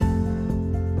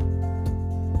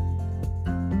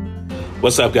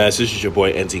What's up, guys? This is your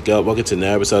boy, Anti-Goat. Welcome to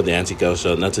another episode of the Anti-Goat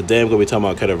Show. Now, today I'm going to be talking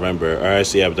about Kenneth Rembert. All right,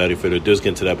 so yeah, without any further ado, let's get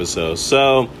into the episode.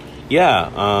 So, yeah,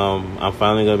 I'm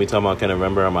finally going to be talking about Kenneth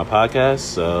Rembert on my podcast.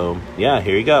 So, yeah,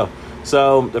 here you go.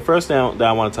 So, the first thing that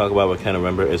I want to talk about with Kenneth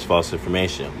Rembert is false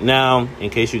information. Now,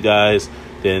 in case you guys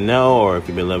didn't know, or if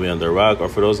you've been living under a rock, or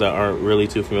for those that aren't really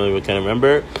too familiar with Kenneth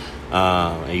Rembert,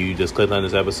 and you just clicked on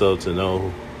this episode to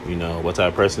know, what type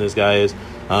of person this guy is.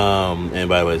 And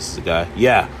by the way, this is the guy.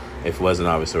 Yeah. If it wasn't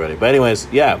obvious already. But anyways,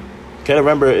 yeah, Kenneth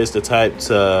Rembert is the type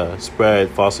to spread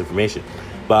false information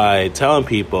by telling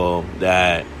people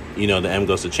that, the M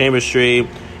goes to Chambers Street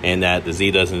and that the Z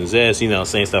doesn't exist,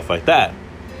 saying stuff like that.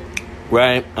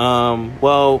 Right?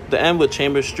 Well, the M with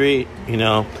Chambers Street,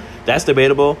 that's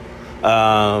debatable.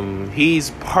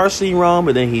 He's partially wrong,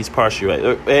 but then he's partially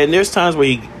right. And there's times where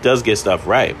he does get stuff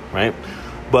right?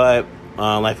 But,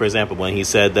 like, for example, when he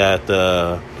said that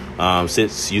the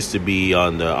SITS used to be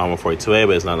on the Armor 42A,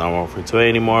 but it's not the Armor 42A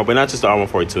anymore. But not just the Armor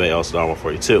 42A, also the Armor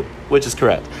 42, which is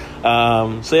correct.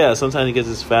 So yeah, sometimes he gets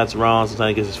his facts wrong, sometimes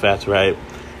he gets his facts right.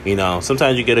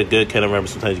 Sometimes you get a good Kenneth Rembert,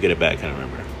 sometimes you get a bad Kenneth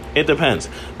Rembert. It depends.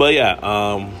 But yeah,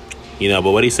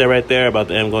 but what he said right there about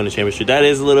the M going to Chambers Street, that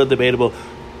is a little debatable.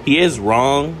 He is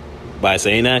wrong by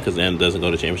saying that because the M doesn't go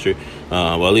to Chambers Street.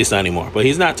 Well, at least not anymore. But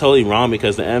he's not totally wrong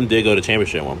because the M did go to Chambers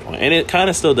Street at one point, and it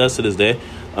kind of still does to this day.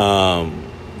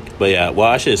 But yeah, well,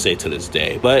 I should say to this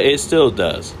day, but it still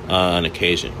does on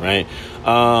occasion, right?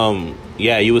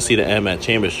 Yeah, you will see the M at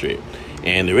Chambers Street.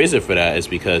 And the reason for that is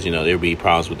because, there would be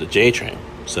problems with the J train.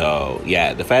 So,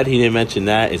 yeah, the fact that he didn't mention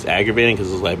that is aggravating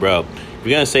because it's like, bro, if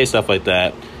you're going to say stuff like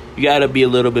that, you got to be a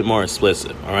little bit more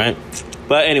explicit, all right?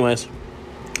 But anyways,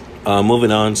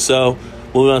 moving on. So,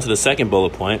 moving on to the second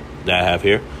bullet point that I have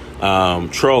here,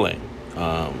 trolling,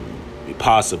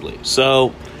 possibly.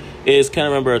 So, is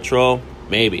Kenneth Rembert a troll?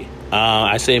 Maybe.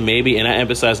 I say maybe, and I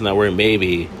emphasize on that word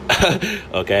maybe,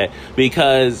 okay?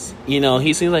 Because,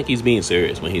 he seems like he's being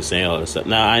serious when he's saying all this stuff.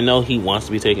 Now, I know he wants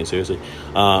to be taken seriously.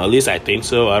 At least I think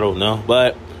so. I don't know.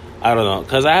 But I don't know.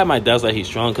 Because I have my doubts that he's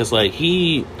strong. Because,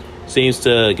 he seems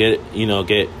to get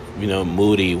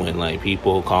moody when,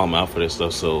 people call him out for this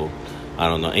stuff. So, I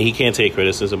don't know. And he can't take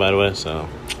criticism, by the way. So,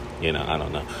 I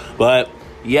don't know. But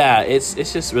yeah, it's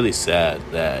just really sad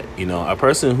that, a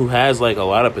person who has, a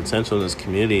lot of potential in this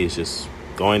community is just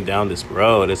going down this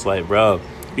road. It's like, bro,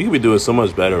 you could be doing so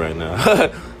much better right now.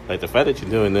 The fact that you're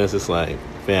doing this, it's like,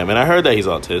 fam. And I heard that he's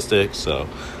autistic, so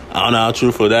I don't know how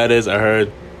truthful that is. I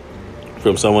heard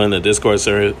from someone in the Discord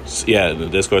service, saying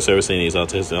he's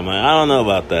autistic. I'm like, I don't know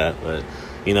about that, but,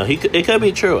 it could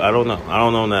be true. I don't know. I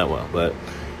don't know him that well, but...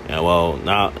 Yeah, well,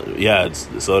 now, yeah,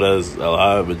 so does a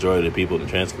lot of majority of the people in the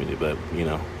trans community, but,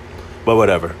 but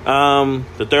whatever.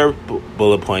 The third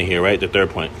bullet point here, right? The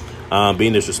third point,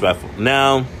 being disrespectful.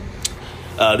 Now,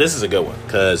 this is a good one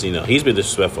because, he's been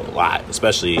disrespectful a lot,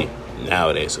 especially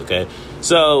nowadays, okay?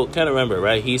 So, Kenneth Rembert,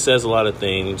 right? He says a lot of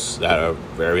things that are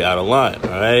very out of line,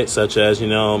 all right? Such as,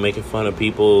 making fun of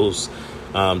people's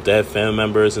dead family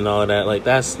members and all of that.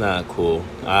 That's not cool.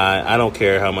 I don't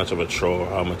care how much of a troll or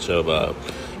how much of a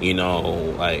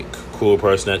cool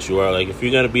person that you are. If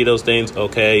you're gonna be those things,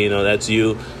 okay, that's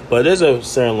you. But there's a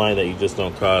certain line that you just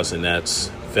don't cross, and that's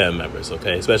family members,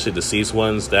 okay? Especially deceased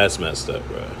ones. That's messed up,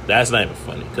 bro. That's not even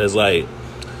funny. Because,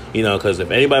 because if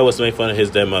anybody was to make fun of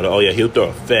his dead mother, oh yeah, he'll throw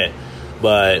a fit.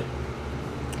 But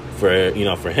for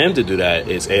him to do that,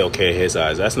 it's A-okay in his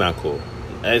eyes. That's not cool.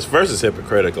 First, it's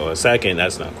hypocritical. And second,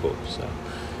 that's not cool. So,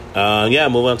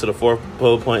 moving on to the fourth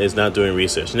bullet point is not doing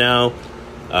research. Now,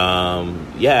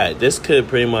 this could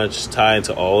pretty much tie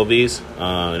into all of these,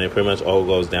 and it pretty much all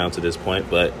goes down to this point.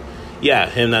 But yeah,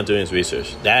 him not doing his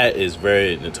research, that is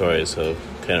very notorious of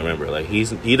Kenneth Rembert.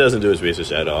 He doesn't do his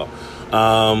research at all.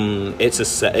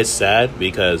 It's sad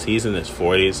because he's in his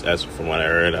 40s. That's from what I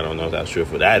heard. I don't know if that's true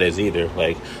for that is either.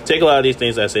 Take a lot of these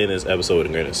things I say in this episode with a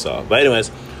grain of salt. But anyways,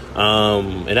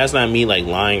 and that's not me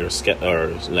lying or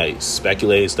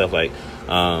speculating stuff.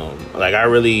 I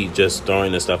really just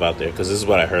throwing this stuff out there because this is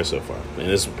what I heard so far, and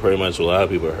this is pretty much what a lot of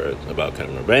people heard about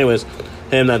Kenneth Rembert. But anyways,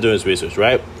 him not doing his research,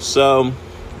 right? So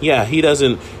yeah, he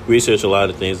doesn't research a lot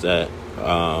of things that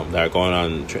are going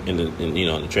on in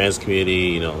the trans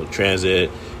community,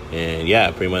 transit, and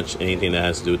yeah, pretty much anything that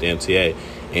has to do with the MTA,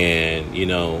 and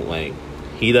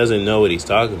he doesn't know what he's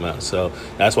talking about. So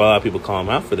that's why a lot of people call him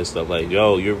out for this stuff.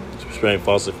 Yo, you're spreading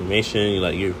false information.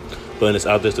 You're putting this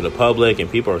out there to the public, and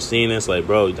people are seeing this.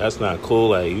 Bro, that's not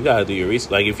cool. You gotta do your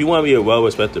research. If you want to be a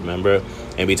well-respected member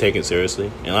and be taken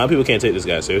seriously, and a lot of people can't take this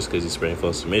guy seriously because he's spreading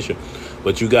false information,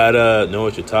 but you gotta know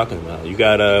what you're talking about. You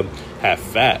gotta have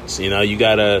facts. You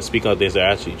gotta speak on things that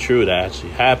are actually true, that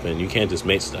actually happen. You can't just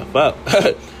make stuff up.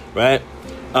 right?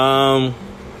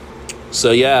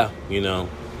 So yeah,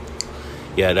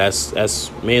 yeah,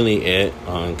 that's mainly it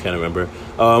on Kenneth Rembert.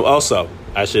 Also,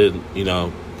 I should,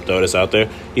 throw this out there.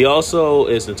 He also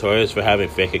is notorious for having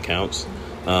fake accounts,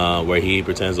 where he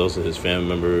pretends those are his family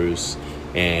members,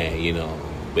 and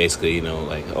basically,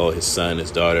 like, oh, his son, his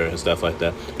daughter, and stuff like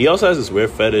that. He also has this weird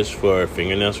fetish for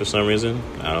fingernails for some reason.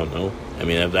 I don't know. I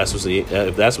mean, if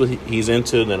that's what he's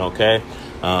into, then okay.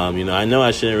 I know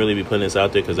I shouldn't really be putting this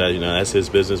out there because that's his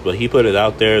business, but he put it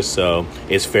out there, so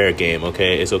it's fair game.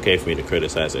 Okay, it's okay for me to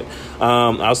criticize it.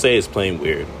 I'll say it's plain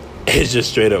weird. It's just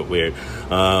straight up weird.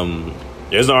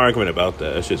 There's no argument about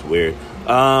that. It's just weird.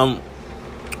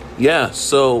 Yeah.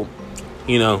 So,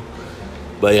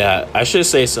 but yeah, I should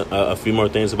say a few more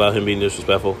things about him being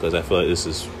disrespectful because I feel like this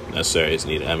is necessary. It's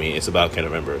needed. I mean, it's about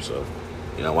Kenneth Rembert, so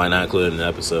why not include it in the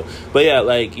episode? But yeah,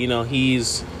 like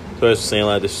he's sort of saying a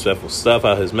lot of disrespectful stuff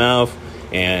out of his mouth,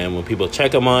 and when people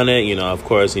check him on it, of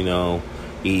course, he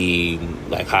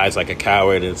like hides like a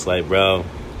coward, and it's like, bro,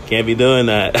 can't be doing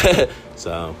that.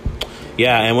 So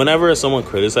yeah, and whenever someone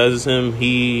criticizes him,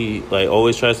 he like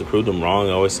always tries to prove them wrong.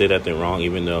 Always say that they're wrong,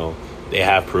 even though they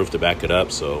have proof to back it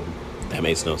up. So that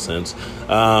makes no sense.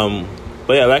 But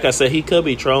yeah, like I said, he could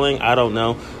be trolling. I don't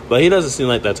know, but he doesn't seem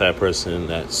like that type of person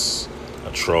that's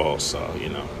a troll. So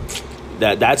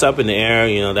that's up in the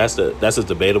air. That's a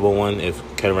debatable one if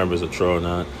Kenneth Rembert is a troll or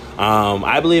not.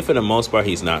 I believe for the most part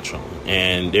he's not trolling,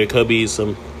 and there could be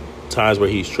some times where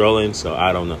he's trolling. So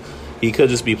I don't know. He could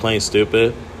just be plain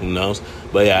stupid. Who knows?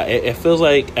 But yeah, it feels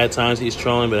like at times he's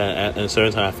trolling, but at a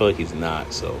certain time I feel like he's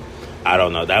not. So I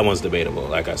don't know. That one's debatable,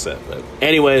 like I said. But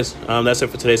anyways, that's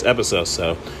it for today's episode.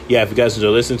 So yeah, if you guys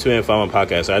enjoy listening to me and follow my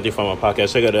podcast, so after you follow my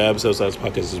podcast, check out the episodes of this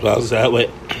podcast as well.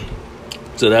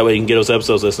 So that way you can get those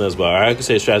episodes listened as well. Or I can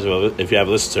say strategy if you have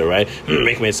listened to it, right?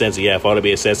 Make me sense. Yeah, if all to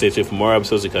be a sense, stay tuned for more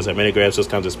episodes because I have many great episodes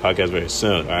come to this podcast very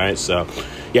soon. All right. So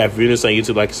yeah, if you're viewing this on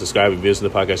YouTube, like and subscribe. If you're using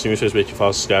the podcast streaming service, make sure you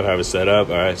follow, subscribe, have it set up.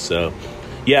 All right. So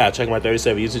yeah, check my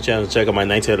 37 YouTube channel and check out my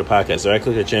 19 other podcasts. All right,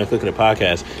 click the channel, click on the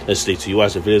podcast. Let's stick to you.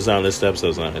 Watch the videos on, listen to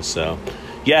episodes on it. So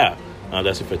yeah,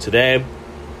 that's it for today.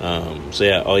 So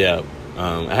yeah,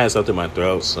 I had something in my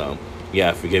throat, so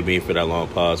yeah, forgive me for that long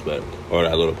pause, or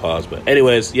that little pause. But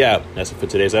anyways, yeah, that's it for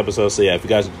today's episode. So yeah, if you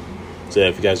guys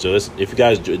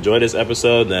enjoy this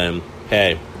episode, then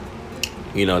hey,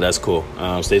 that's cool.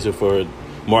 Stay tuned for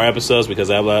more episodes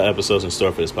because I have a lot of episodes in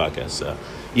store for this podcast. So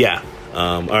yeah.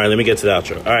 All right, let me get to the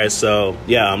outro. All right, so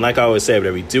yeah, like I always say,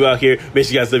 whatever you do out here, make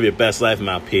sure you guys live your best life and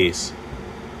out. Peace.